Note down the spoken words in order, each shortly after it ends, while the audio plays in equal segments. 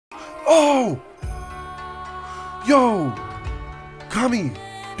Oh! Yo! Kami!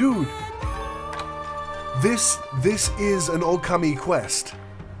 Dude! This is an Okami quest.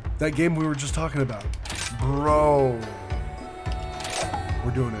 That game we were just talking about. Bro.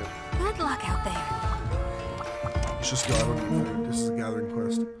 We're doing it. Good luck out there. Let's just go. I don't need food. This is a gathering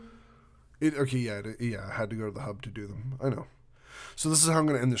quest. Okay, yeah, I had to go to the hub to do them. I know. So this is how I'm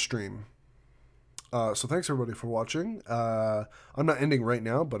going to end the stream. So thanks everybody for watching. I'm not ending right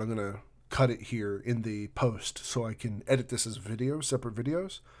now, but I'm going to cut it here in the post so I can edit this as videos, separate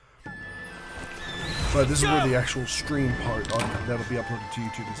videos. But this is where the actual stream part that'll be uploaded to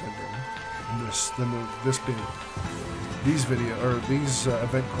YouTube is ending. And this bit, these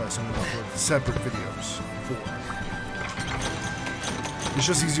event quests I'm going to upload separate videos for. It's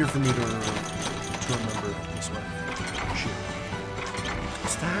just easier for me to remember this way. Shit.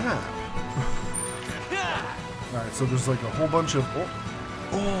 Stop. Alright, so there's like a whole bunch of...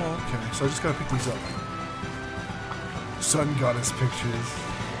 Oh, okay. So I just gotta pick these up. Sun goddess pictures.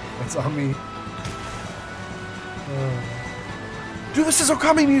 That's on me. Dude, this is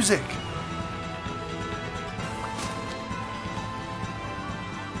Okami music!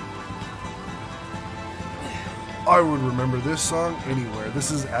 I would remember this song anywhere.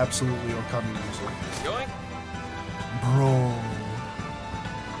 This is absolutely Okami music. Going? Bro.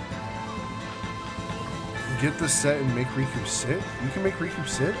 Get the set and make Riku sit? You can make Riku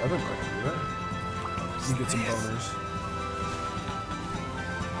sit? I didn't know I could do that. You get some boners.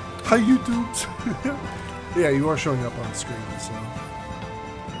 Hi, YouTube! Yeah, you are showing up on screen, so...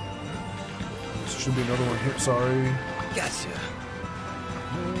 This should be another one here, sorry. Gotcha.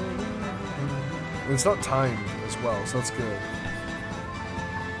 And it's not timed as well, so that's good.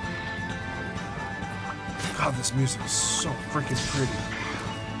 God, this music is so freaking pretty.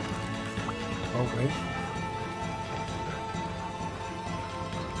 Oh, wait.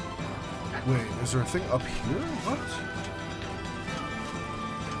 Wait, is there a thing up here? What?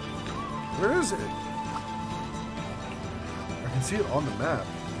 Where is it? I can see it on the map.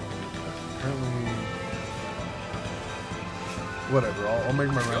 Apparently... Whatever, I'll make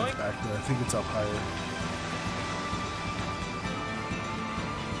my rounds back there. I think it's up higher.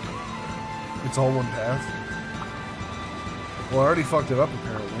 It's all one path. Well, I already fucked it up,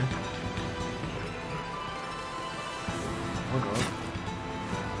 apparently. Oh, no.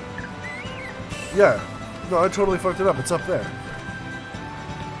 Yeah. No, I totally fucked it up. It's up there.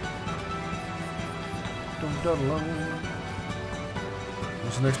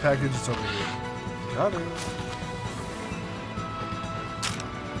 What's the next package? It's over here. Got it.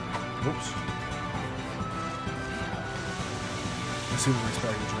 Whoops. I see the next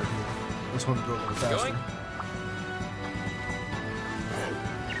package right here. This one will go a little faster.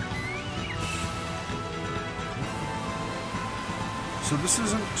 So this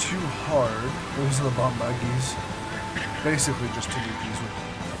isn't too hard. Those are the bombagis. Basically just to eat these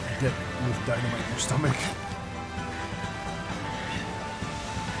with dynamite in your stomach.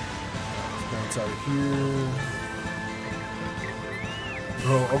 Let's bounce out of here.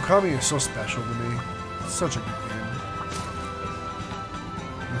 Bro, Okami is so special to me. It's such a good game.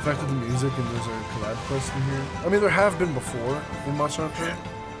 And the fact that the music and there's a collab quest in here. I mean, there have been before in Monster Hunter.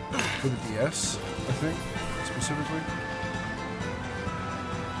 For the DS, I think, specifically.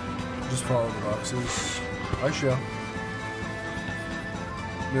 Just follow the boxes. I shall.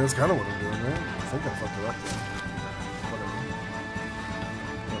 Yeah, that's kind of what I'm doing, right? I think I fucked it up there. Whatever.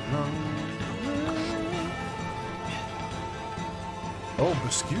 Oh,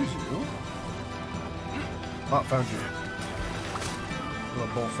 excuse you. Ah, found you.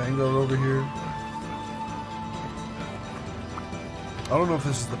 Little Bullfango over here. I don't know if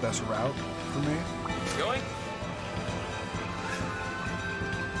this is the best route for me. Going?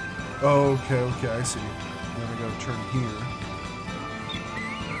 Oh, okay, I see. Then I gotta turn here.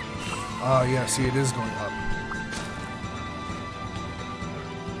 Ah, yeah, see, it is going up.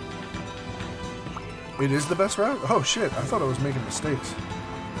 It is the best route? Oh, shit, I thought I was making mistakes.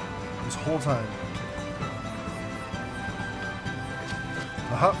 This whole time.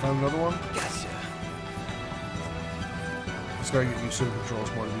 Aha, found another one. Gotcha. Just gotta get used to the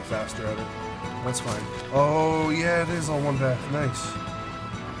controls more to be faster at it. That's fine. Oh, yeah, it is all one path. Nice.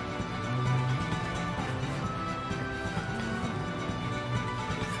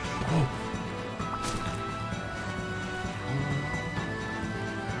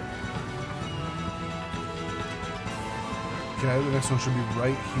 Okay, the next one should be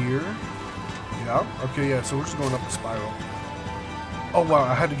right here. Yeah. Okay, yeah, so we're just going up the spiral. Oh, wow,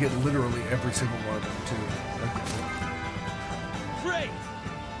 I had to get literally every single one of them, too. Great!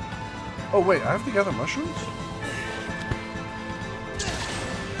 Oh, wait, I have to gather mushrooms?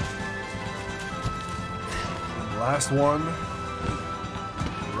 last one.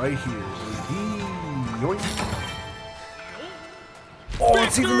 Right here. Yoink. Oh,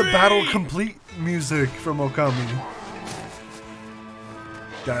 it's even the battle complete music from Okami.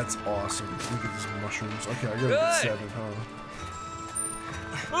 That's awesome. Look at these mushrooms. Okay, I gotta get 7,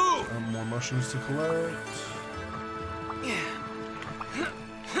 huh? More mushrooms to collect.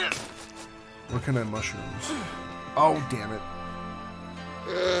 What kind of mushrooms? Oh, damn it.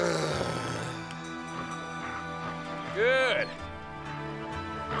 Good.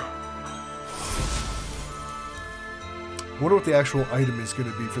 I wonder what the actual item is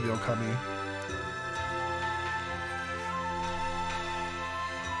going to be for the Okami.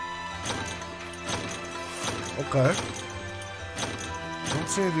 Okay. I don't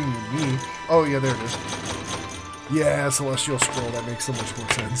see anything unique. Oh, yeah, there it is. Yeah, Celestial Scroll. That makes so much more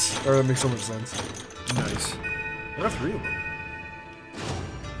sense. Or that makes so much sense. Nice. There are 3 of them.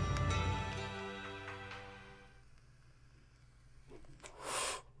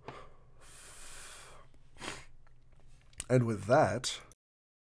 And with that,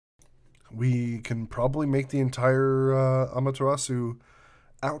 we can probably make the entire Amaterasu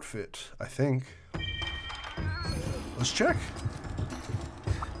outfit, I think. Let's check.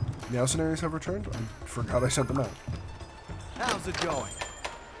 Now scenarios have returned? I forgot I sent them out. How's it going?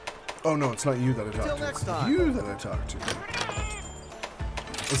 Oh no, it's not you that I talked to. Next It's time. you that I talked to.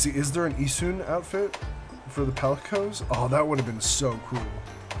 Let's see, is there an Isun outfit for the Palicos? Oh, that would have been so cool.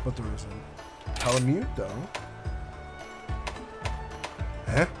 But there isn't. Palamute, though.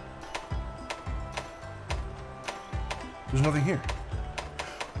 Huh? There's nothing here.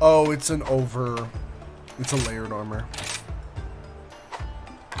 Oh, it's an it's a layered armor.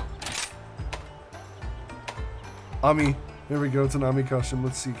 Ami. There we go. It's an Ami costume.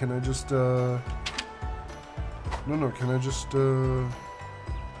 Let's see. Can I just, No, can I just,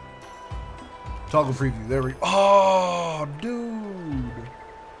 toggle preview. There we go. Oh, dude.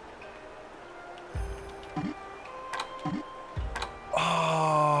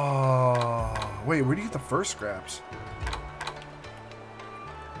 Oh. Wait, where do you get the fur scraps?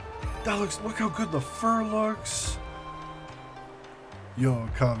 That looks, look how good the fur looks. Yo,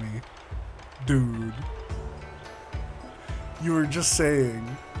 Okami. Dude. You were just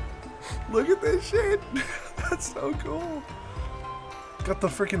saying. Look at this shit. That's so cool. Got the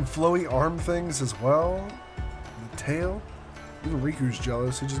freaking flowy arm things as well. The tail. Even Riku's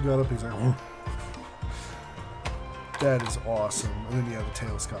jealous. He just got up. He's like, oh. That is awesome. And then, yeah, the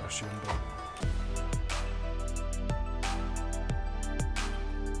tails costume. But